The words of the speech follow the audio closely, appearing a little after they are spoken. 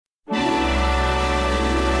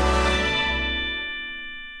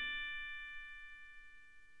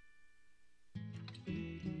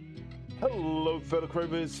fellow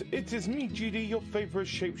Cravers, it is me, GD, your favorite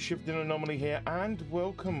shape-shifting anomaly here, and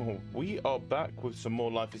welcome. We are back with some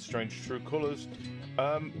more Life is Strange True Colors,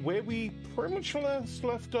 where we pretty much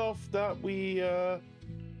left off that we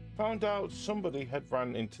found out somebody had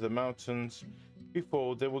ran into the mountains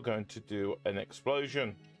before they were going to do an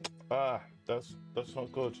explosion. That's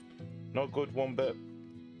not good. Not good one bit.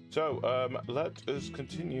 So, let us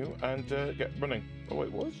continue and get running. Oh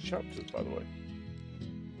wait, what is chapters, by the way?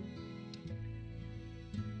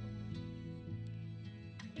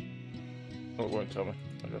 Oh, it won't tell me.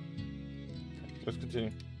 Okay. Let's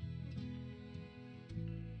continue.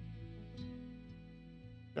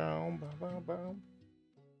 Down, bow, bow, bow.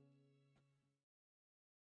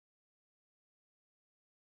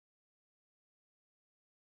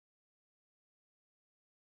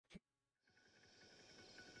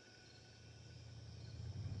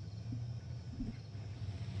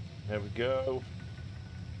 There we go.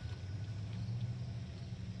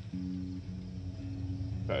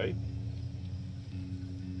 Okay.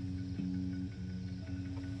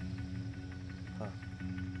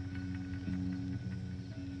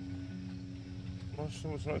 I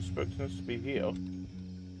was not expecting us to be here.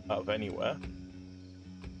 Out of anywhere.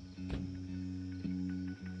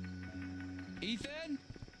 Ethan?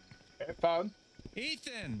 Hey, fun.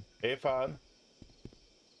 Ethan! Hey, fun.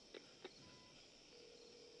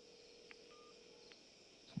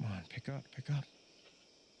 Come on, pick up, pick up.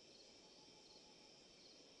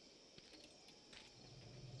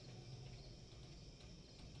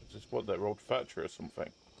 Is this what, their old factory or something?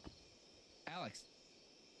 Alex.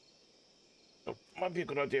 Oh, might be a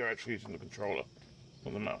good idea actually using the controller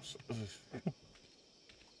or the mouse.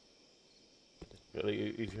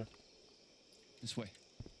 Really easier. This way.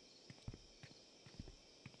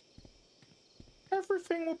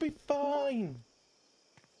 Everything will be fine.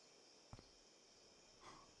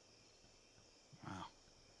 Wow.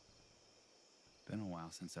 Been a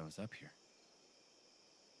while since I was up here.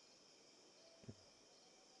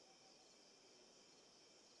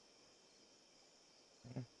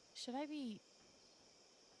 Should I be,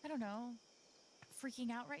 I don't know,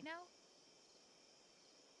 freaking out right now?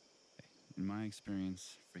 In my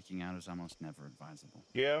experience, freaking out is almost never advisable.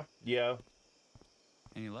 Yeah.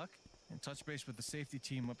 Any luck? And touch base with the safety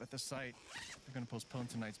team up at the site. They're gonna postpone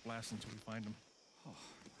tonight's blast until we find them. Oh,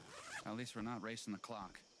 at least we're not racing the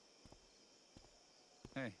clock.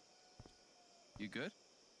 Hey, you good?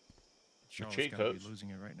 Charlotte's gotta be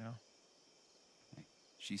losing it right now. Hey,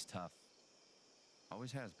 she's tough.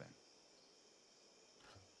 Always has been.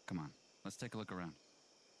 Come on, let's take a look around.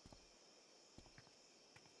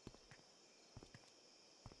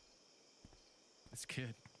 This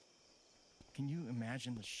kid. Can you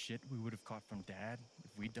imagine the shit we would have caught from Dad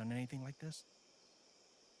if we'd done anything like this?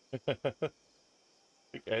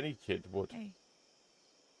 Like any kid would. Hey,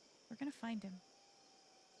 we're gonna find him.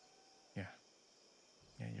 Yeah.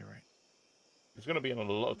 Yeah, you're right. He's gonna be in a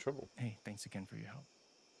lot of trouble. Hey, thanks again for your help.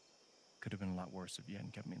 Could have been a lot worse if you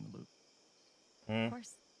hadn't kept me in the loop. Of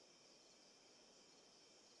course.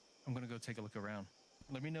 I'm gonna go take a look around.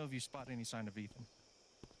 Let me know if you spot any sign of Ethan.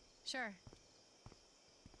 Sure.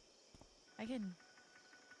 I can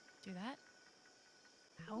do that.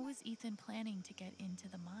 How was Ethan planning to get into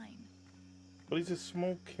the mine? Well, he's a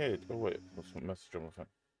small kid. Oh wait, what's the message on my phone?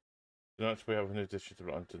 Tonight we have an addition to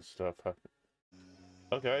London stuff happen.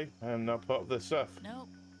 Okay, I am now part of this stuff. Nope.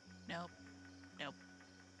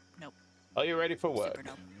 Are you ready for work?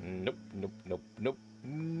 Super Nope.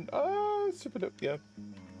 Super nope, yeah.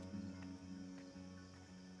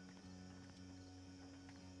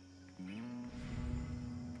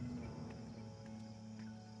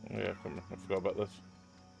 Yeah, I forgot about this.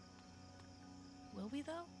 Will we,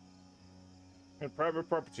 though? In private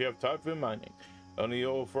property of typhoon mining, only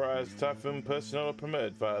authorized typhoon personnel are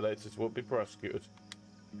permitted. Violators will be prosecuted.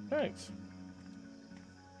 Thanks.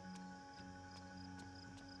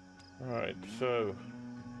 Alright, so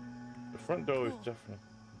the front door is definitely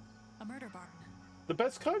a murder barn. The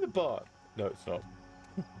best kind of barn. No, it's not.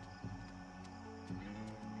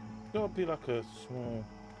 Gotta be like a small,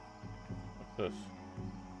 like this.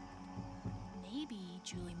 Maybe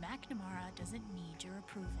Julie McNamara doesn't need your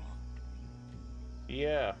approval.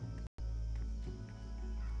 Yeah.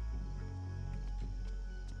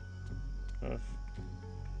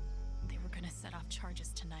 They were gonna set off charges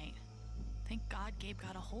tonight. Thank God Gabe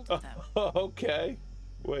got a hold of them. Okay.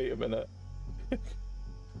 Wait a minute.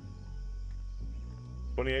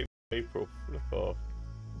 28th April. Flip off.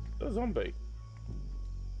 A zombie.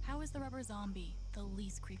 How is the rubber zombie the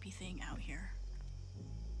least creepy thing out here?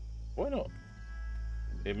 Why not?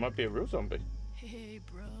 It might be a real zombie. Hey,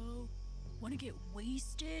 bro. Want to get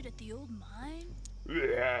wasted at the old mine?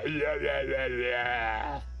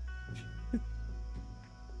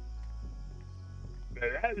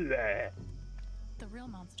 The real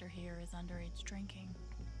monster here is underage drinking.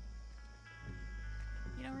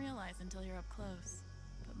 You don't realize until you're up close,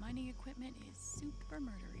 but mining equipment is super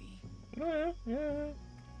murdery. Yeah.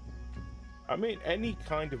 I mean, any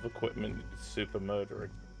kind of equipment is super murdery.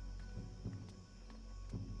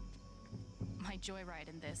 My joyride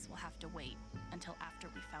in this will have to wait until after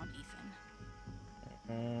we found Ethan.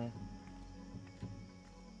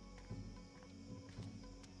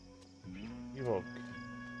 You look.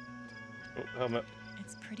 Oh, helmet.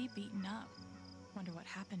 It's pretty beaten up. Wonder what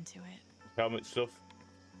happened to it. Helmet stuff.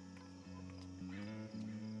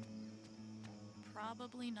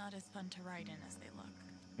 Probably not as fun to ride in as they look.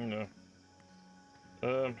 No.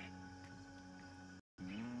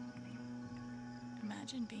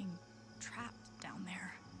 Imagine being trapped down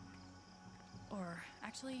there. Or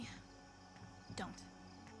actually, don't.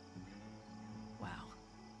 Wow.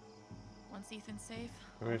 Once Ethan's safe,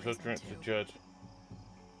 Where's always the drink them for too. Jed?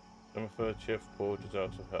 I'm a third chef poured is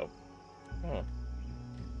out of help. Oh.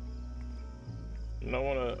 No,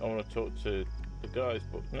 I wanna talk to the guys,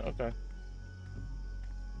 but no, okay.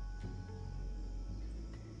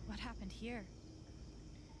 What happened here?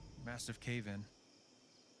 Massive cave-in.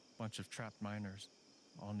 Bunch of trapped miners.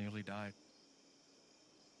 All nearly died.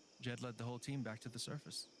 Jed led the whole team back to the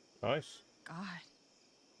surface. Nice. God.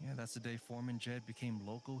 Yeah, that's the day Foreman Jed became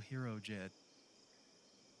local hero Jed.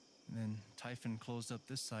 And then Typhon closed up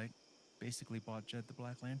this site, basically bought Jed the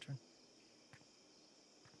Black Lantern.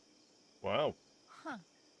 Wow. Huh.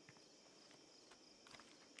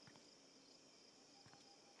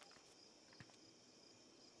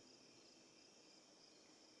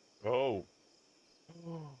 Oh.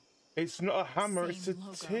 It's not a hammer, it's a Same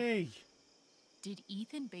logo. T. Did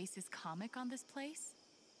Ethan base his comic on this place?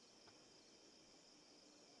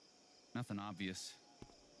 Nothing obvious.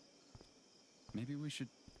 Maybe we should...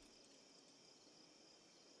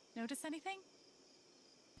 Notice anything?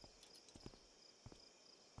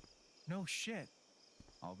 No shit.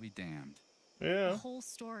 I'll be damned. Yeah. The whole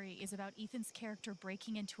story is about Ethan's character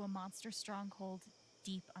breaking into a monster stronghold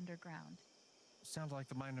deep underground. Sounds like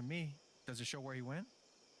the mine to me. Does it show where he went?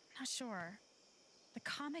 Not sure. The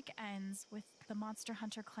comic ends with the monster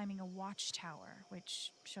hunter climbing a watchtower,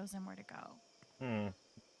 which shows him where to go.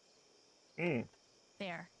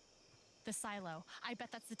 There. The silo. I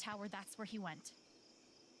bet that's the tower. That's where he went.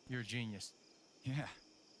 You're a genius. Yeah.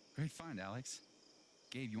 Great find, Alex.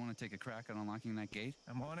 Gabe, you want to take a crack at unlocking that gate?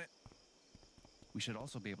 I'm on it. We should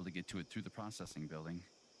also be able to get to it through the processing building.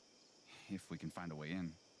 If we can find a way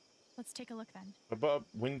in. Let's take a look then. About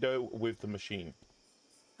a window with the machine.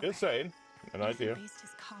 Just saying. An Ethan idea. based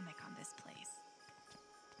his comic on this place.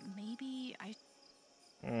 Maybe I...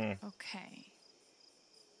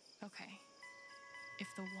 Okay. If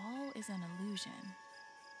the wall is an illusion...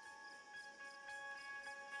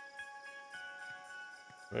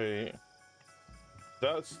 Wait.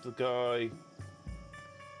 That's the guy.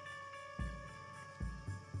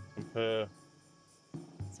 Compare.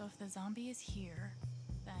 So if the zombie is here,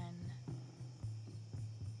 then...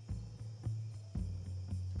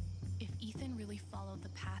 If Ethan really followed the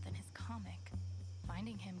path in his comic,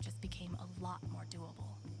 finding him just became a lot more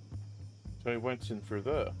doable. So he went in through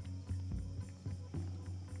there.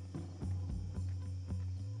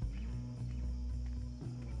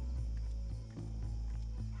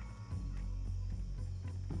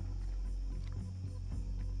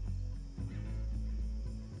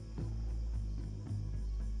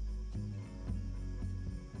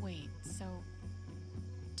 Wait, so...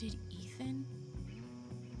 Did Ethan...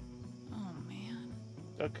 Oh, man.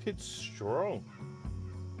 That kid's strong.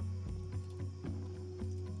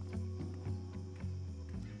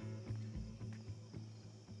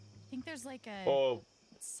 Think there's like a Oh,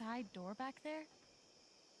 side door back there?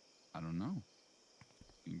 I don't know.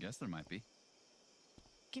 You can guess there might be.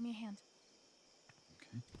 Give me a hand.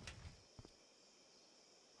 Okay.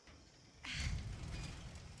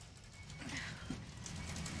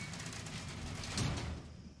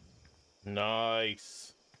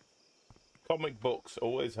 nice. Comic books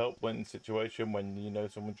always help when in situation when you know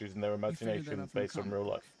someone's using their figured that imagination out from a based on comic real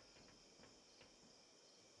book. life.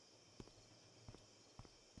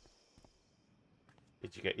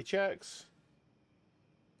 Did you get your checks?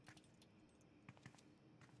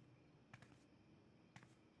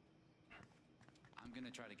 I'm gonna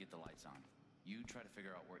try to get the lights on. You try to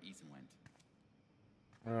figure out where Ethan went.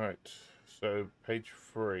 Alright, so page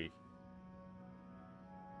 3.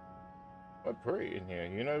 Quite pretty in here,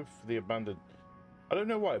 you know, for the abandoned... I don't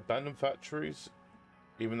know why abandoned factories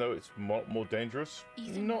even though it's more dangerous,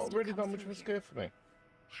 Ethan not must have really come that much of through a scare for me.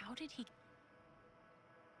 How did he?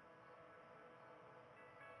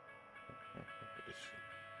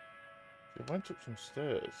 She went up some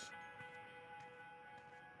stairs.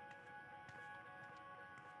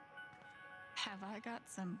 Have I got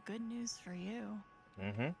some good news for you?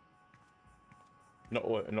 Mm-hmm.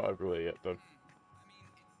 Not everywhere yet, though.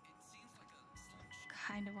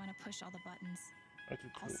 Kind of want to push all the buttons. I do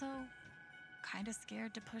too. Also, kind of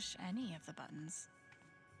scared to push any of the buttons.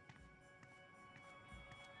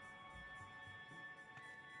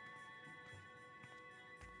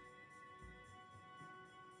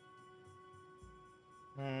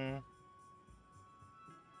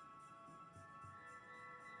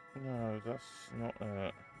 No, that's not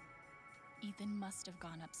it. Ethan must have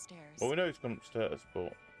gone upstairs. Well, we know he's gone upstairs,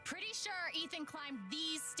 but... Pretty sure Ethan climbed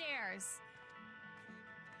these stairs.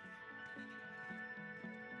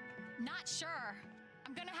 Not sure.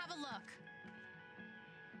 I'm gonna have a look.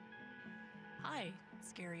 Hi,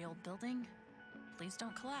 scary old building. Please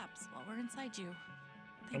don't collapse while we're inside you.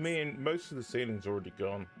 Thanks. I mean, most of the ceiling's already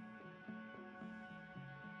gone.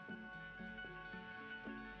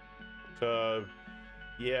 So,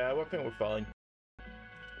 yeah, I think we're fine.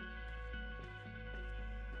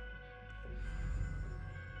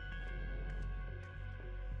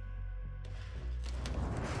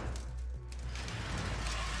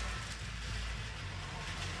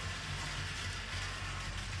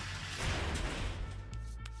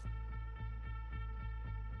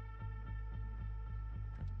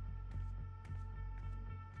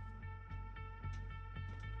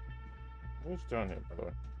 What's down here, by the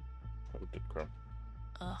way? Oh, good crap.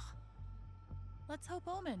 Ugh. Let's hope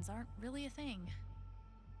omens aren't really a thing.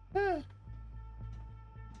 Eh.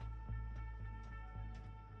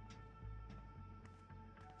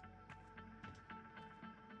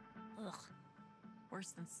 Ugh.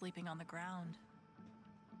 Worse than sleeping on the ground.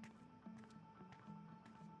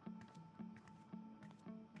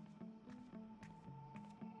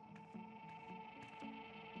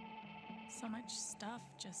 So much stuff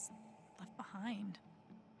just left behind.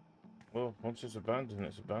 Well, once it's abandoned,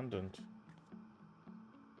 it's abandoned.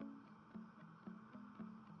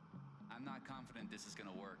 I'm not confident this is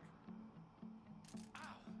gonna work. Ow!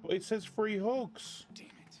 But it says free hugs. Damn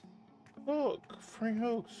it. Look, free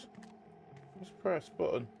hugs. Let's press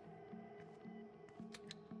button.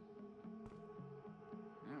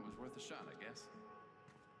 That was worth a shot, I guess.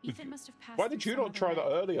 Ethan must have passed. Why did through you some not other try that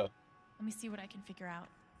way. earlier? Let me see what I can figure out.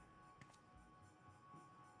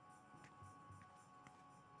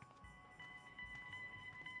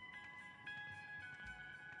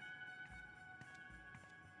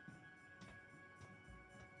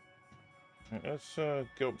 Let's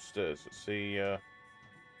go upstairs. Let's see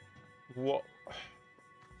what.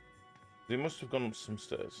 They must have gone up some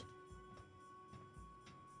stairs.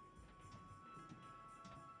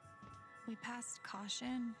 We passed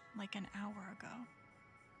caution like an hour ago.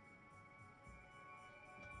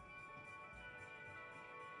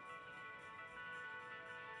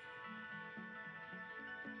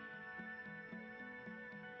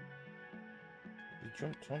 They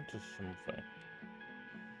jumped onto something.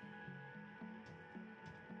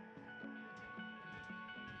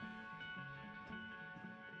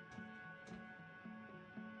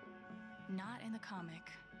 Not in the comic.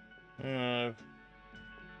 No.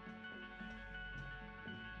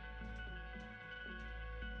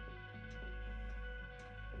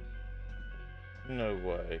 No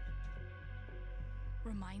way.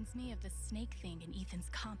 Reminds me of the snake thing in Ethan's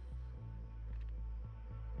comic.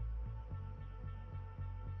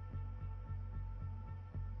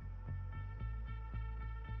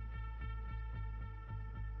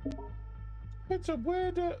 It's a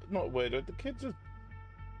weirdo. Not weirdo. The kid's an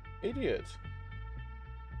idiot.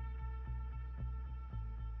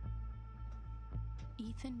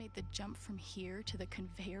 Ethan made the jump from here to the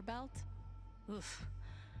conveyor belt? Oof.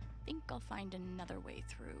 Think I'll find another way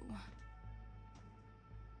through.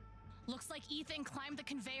 Looks like Ethan climbed the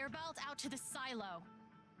conveyor belt out to the silo.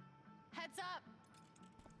 Heads up!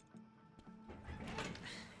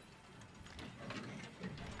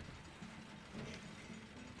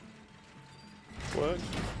 What?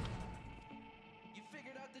 You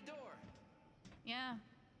figured out the door. Yeah.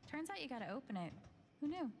 Turns out you gotta open it. Who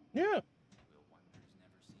knew? Yeah. Will wonders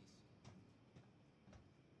never cease?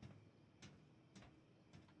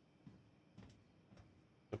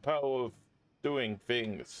 The power of doing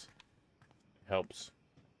things helps.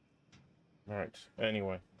 Alright,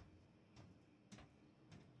 anyway.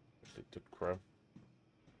 The dead crow.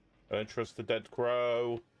 Don't trust the dead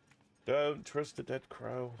crow. Don't trust the dead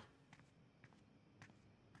crow.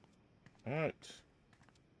 Alright.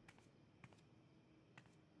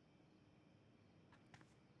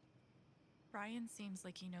 Brian seems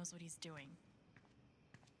like he knows what he's doing.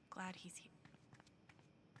 Glad he's here.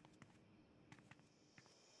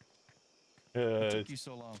 What took you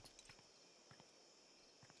so long?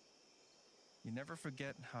 You never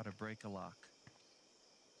forget how to break a lock.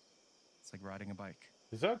 It's like riding a bike.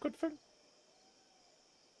 Is that a good thing?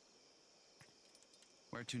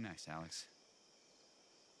 Where to next, Alex?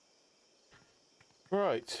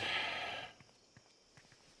 Right.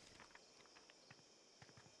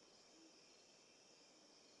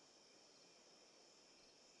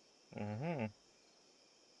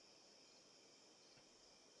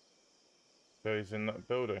 So he's in that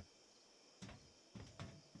building.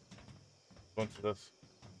 Onto this.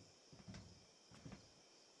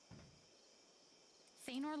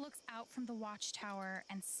 Thanor looks out from the watchtower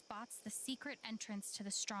and spots the secret entrance to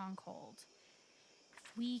the stronghold.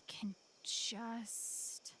 If we can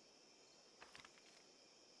just...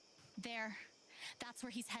 There. That's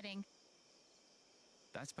where he's heading.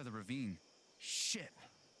 That's by the ravine. Shit.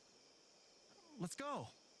 Let's go.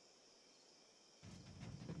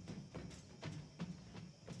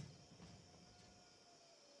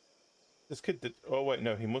 This kid did... Oh, wait,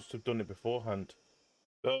 no. He must have done it beforehand.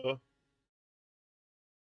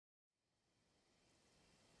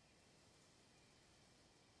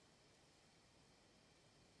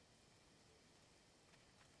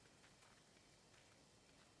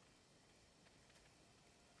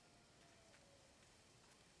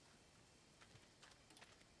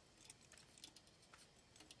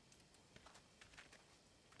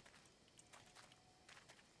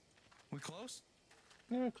 We close?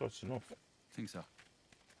 Yeah, close enough. Think so.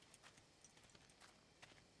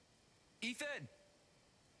 Ethan!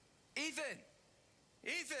 Ethan!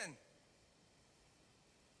 Ethan!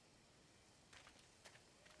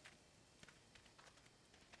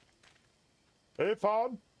 Hey,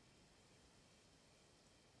 Fawn!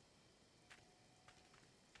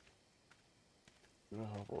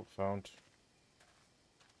 Oh, what found?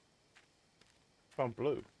 Found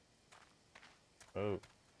blue. Oh.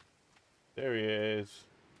 There he is.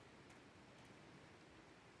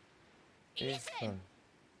 Ethan!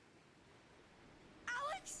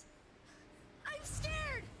 Alex! I'm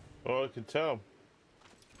scared! Oh, I can tell.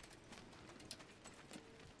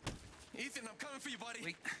 Ethan, I'm coming for you, buddy.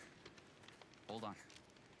 Wait. Hold on.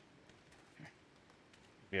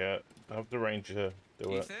 Yeah, have the ranger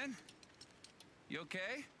do it. Ethan? You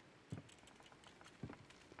okay?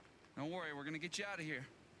 Don't worry, we're gonna get you out of here.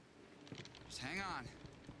 Just hang on.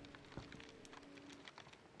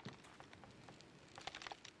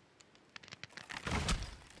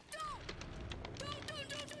 Don't.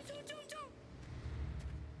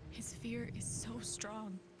 His fear is so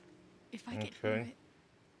strong. If I get through it...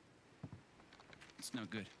 It's no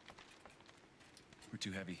good. We're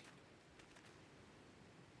too heavy.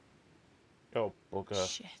 Oh, bugger.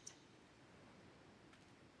 Shit.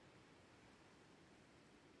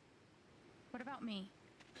 What about me?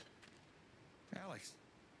 Alex.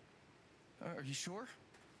 Are you sure?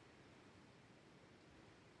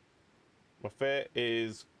 My fear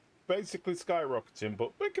is basically skyrocketing,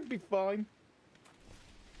 but we could be fine.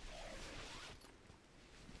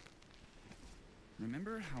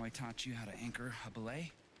 Remember how I taught you how to anchor a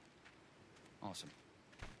belay? Awesome.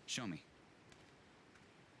 Show me.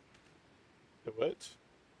 Do it.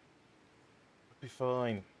 We'll be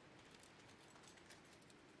fine.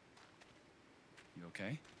 You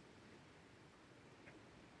okay?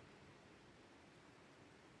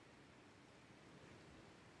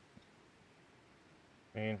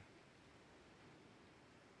 I mean,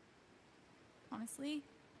 Honestly?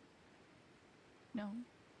 No.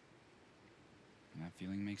 That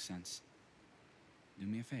feeling makes sense. Do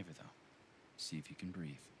me a favor, though. See if you can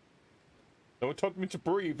breathe. don't taught me to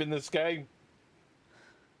breathe in this game.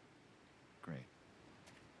 Great.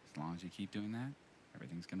 As long as you keep doing that,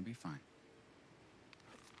 everything's gonna be fine.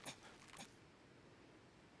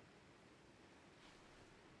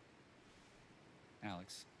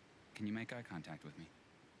 Alex, can you make eye contact with me?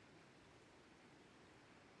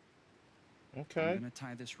 Okay. I'm gonna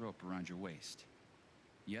tie this rope around your waist.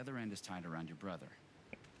 The other end is tied around your brother.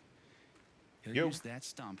 He'll use that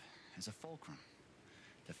stump as a fulcrum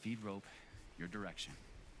to feed rope your direction.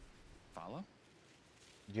 Follow?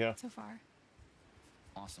 Yeah. So far.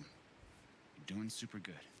 Awesome. You're doing super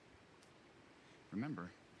good.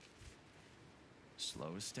 Remember,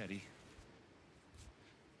 slow is steady.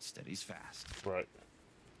 Steady's fast. Right.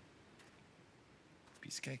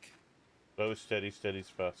 Piece of cake. Slow, steady, steady's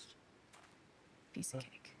fast. Piece of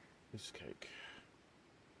cake. Piece of cake.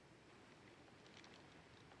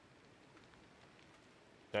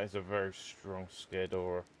 That is a very strong scared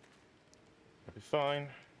aura. I'll be fine.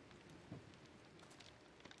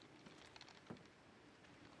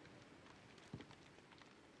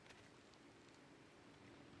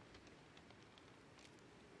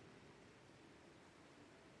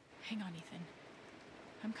 Hang on, Ethan.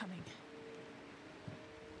 I'm coming.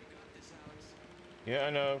 You got this, Alex. Yeah, I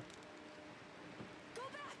know. Go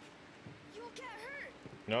back! You'll get hurt!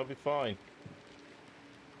 No, I'll be fine.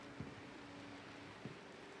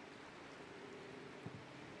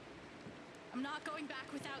 I'm not going back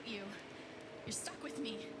without you. You're stuck with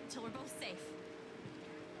me until we're both safe.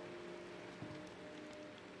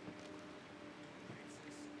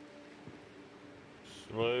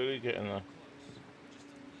 Slowly getting there.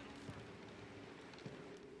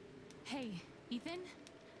 Hey, Ethan.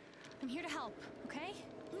 I'm here to help, okay?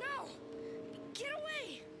 No! Get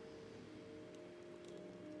away!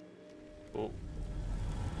 Oh.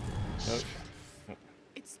 Nope.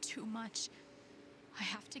 It's too much. I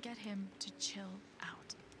have to get him to chill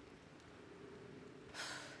out.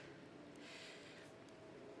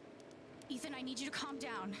 Ethan, I need you to calm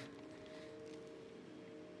down.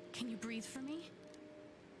 Can you breathe for me?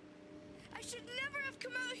 I should never have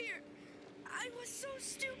come out here! I was so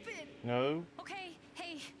stupid! No. Okay,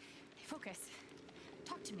 hey, focus.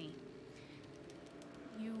 Talk to me.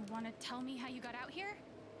 You want to tell me how you got out here?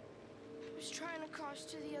 I was trying to cross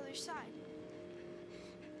to the other side.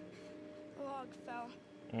 The log fell.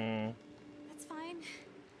 That's fine.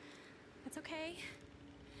 That's okay.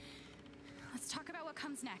 Let's talk about what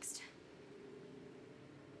comes next.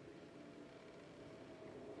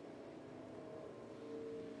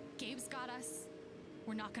 Gabe's got us.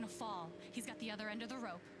 We're not gonna fall. He's got the other end of the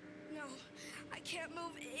rope. No, I can't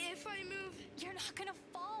move. If I move, You're not gonna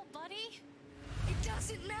fall, buddy. it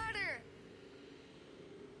doesn't matter!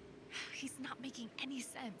 He's not making any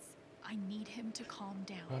sense. I need him to calm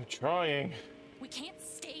down. I'm trying. We can't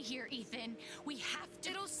stay here, Ethan. We have to.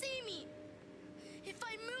 It'll see me! If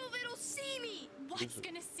I move, it'll see me! What's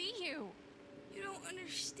gonna see you? You don't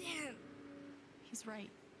understand. He's right.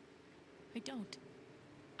 I don't.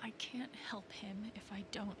 I can't help him if I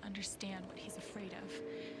don't understand what he's afraid of.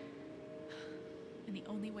 And the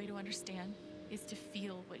only way to understand is to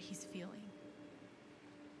feel what he's feeling.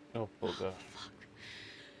 Oh, bugger. Fuck.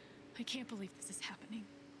 I can't believe this is happening.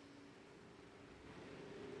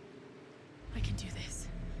 I can do this.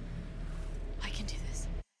 I can do this.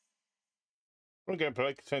 From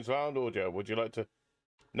gameplay contains loud audio. Would you like to?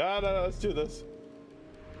 No, let's do this.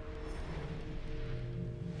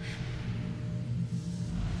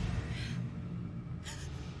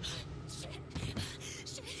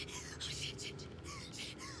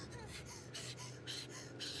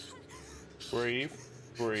 Breathe,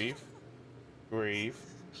 breathe, breathe,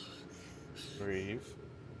 breathe,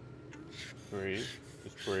 breathe,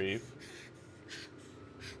 just breathe.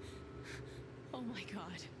 Oh my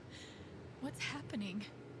god. What's happening?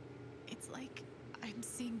 It's like I'm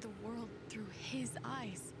seeing the world through his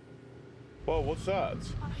eyes. Whoa, what's that?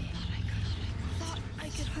 I thought I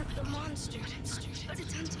could hurt the monster, but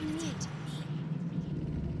it's hunting me.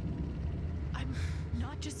 I'm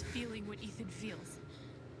not just feeling what Ethan feels.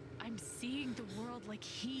 I'm seeing the world like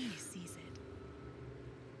he sees it.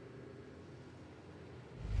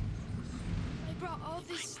 I brought all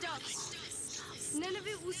this stuff. None of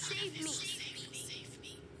it will save me.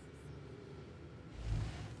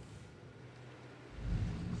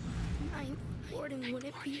 Ninth Warden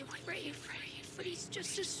wouldn't be afraid, but he's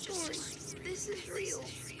just a story. This is real.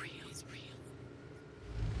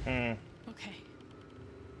 Okay.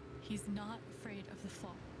 He's not afraid of the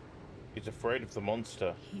fall. He's afraid of the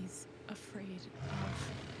monster. He's afraid of...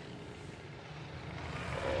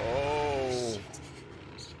 Oh.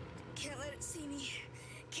 Can't let it see me.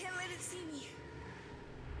 Can't let it see me.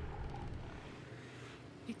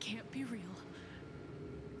 It can't be real.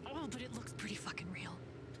 Oh, but it looks pretty fucking real.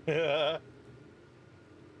 Yeah.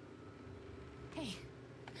 Hey.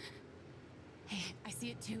 Hey, I see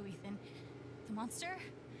it too, Ethan. The monster,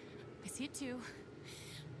 I see it too.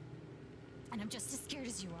 And I'm just as scared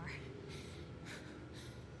as you are.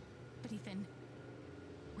 But Ethan,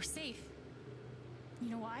 we're safe. You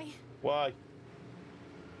know why? Why?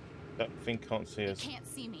 That thing can't see It us. can't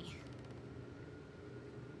see me.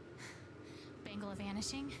 Bangle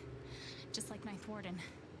vanishing, just like Ninth Warden.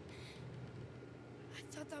 I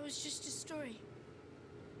thought that was just a story.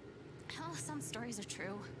 Well, some stories are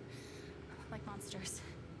true. Like monsters.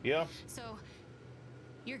 Yeah. So,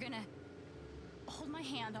 you're gonna hold my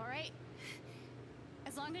hand, all right?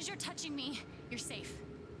 As long as you're touching me, you're safe.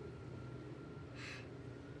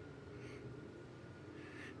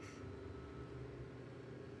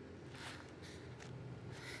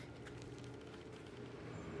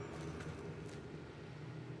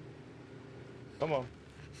 Come on.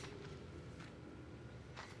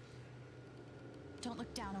 Don't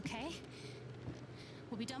look down, okay?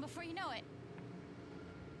 We'll be done before you know it.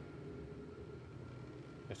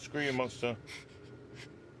 Let's Screw you, monster.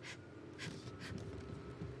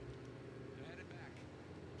 They're headed back.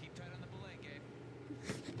 Keep tight on the belay, Gabe.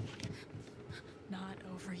 Not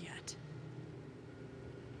over yet.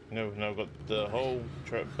 No, we've now got the whole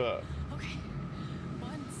trip back. Okay,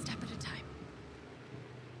 one step at a time.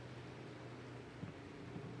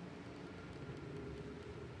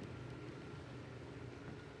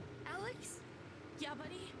 Alex? Yeah,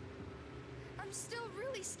 buddy? I'm still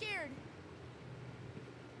really scared.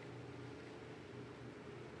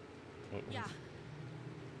 Yeah.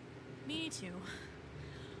 Me too.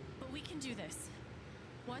 But we can do this.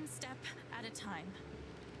 One step at a time.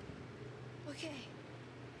 Okay.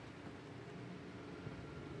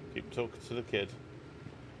 Keep talking to the kid.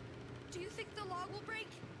 Do you think the log will break?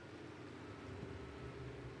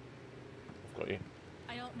 I've got you.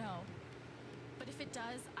 I don't know. But if it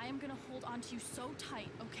does, I am gonna hold on to you so tight,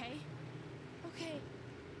 okay? Okay.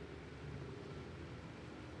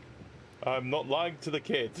 I'm not lying to the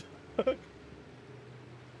kid.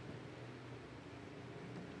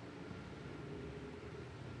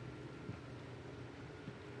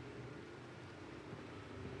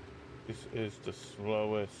 This is the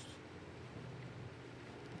slowest.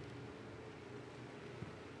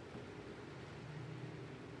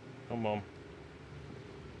 Come on.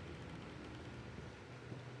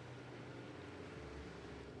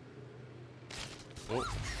 Oh.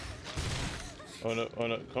 Oh no, oh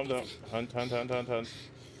no, calm down. Hunt.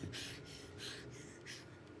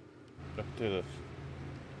 Let's do this.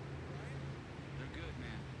 They're good,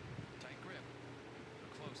 man. Tight grip.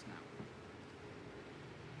 We're close now.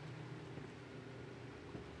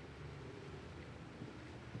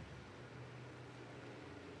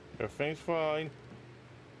 Everything's fine.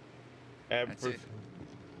 That's it.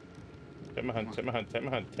 Take my hand,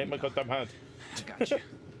 take my goddamn hand. I got you.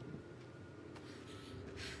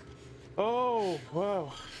 Oh,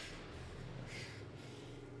 wow.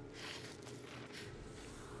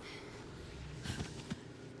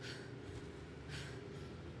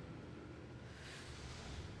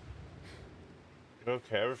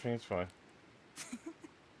 Okay, everything's fine.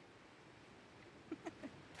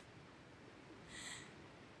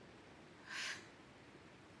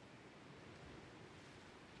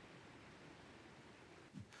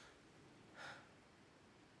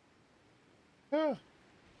 Yeah.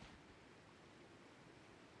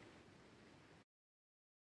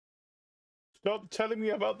 Stop telling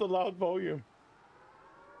me about the loud volume.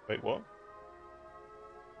 Wait, what?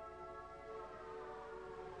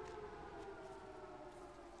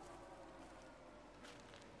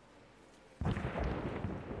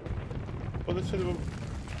 Oh, this is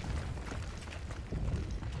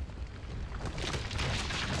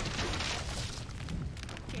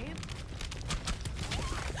Gabe?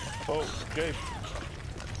 Oh, Gabe.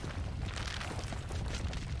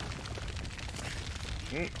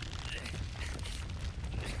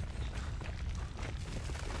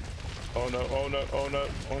 Oh no, oh no, oh no,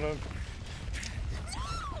 oh no.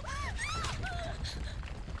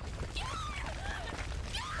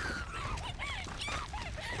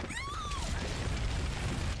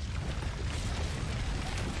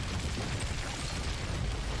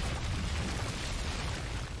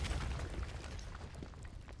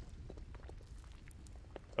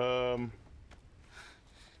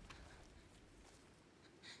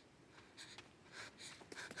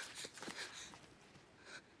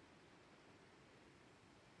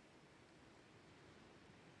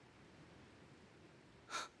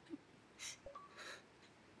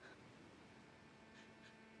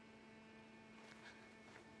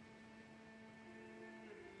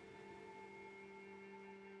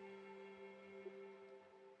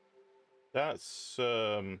 That's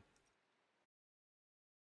oh,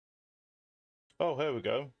 here we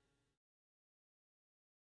go.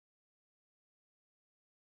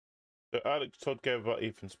 So Alex Todd gave about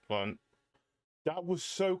Ethan's plan. That was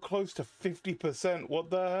so close to 50%. What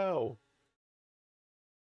the hell?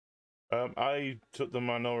 I took the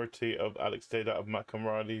minority of Alex stayed out of Mac and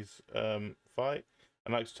Riley's fight,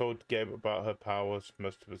 and Alex told Gabe about her powers.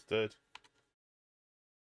 Most of us did.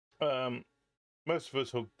 Most of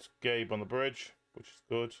us hugged Gabe on the bridge, which is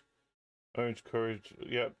good. Orange courage,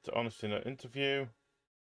 yep, to honesty in that interview.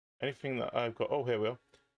 Anything that I've got. Oh, here we are.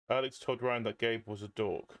 Alex told Ryan that Gabe was a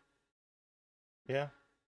dork. Yeah.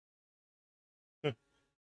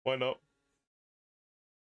 Why not?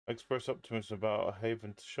 Express optimism about a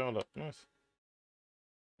haven to Charlotte. Nice.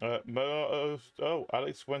 Oh,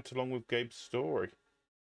 Alex went along with Gabe's story.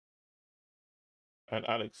 And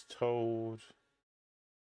Alex told...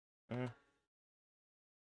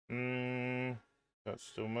 that's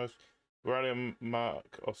still most... Riley and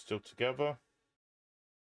Mark are still together.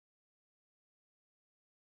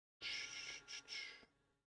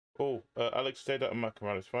 Oh, Alex stayed out of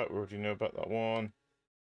Macamalice. Right, we already know about that one.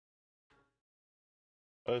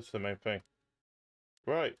 Oh, that's the main thing.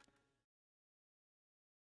 Right.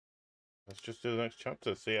 Let's just do the next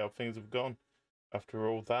chapter, see how things have gone after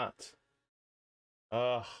all that.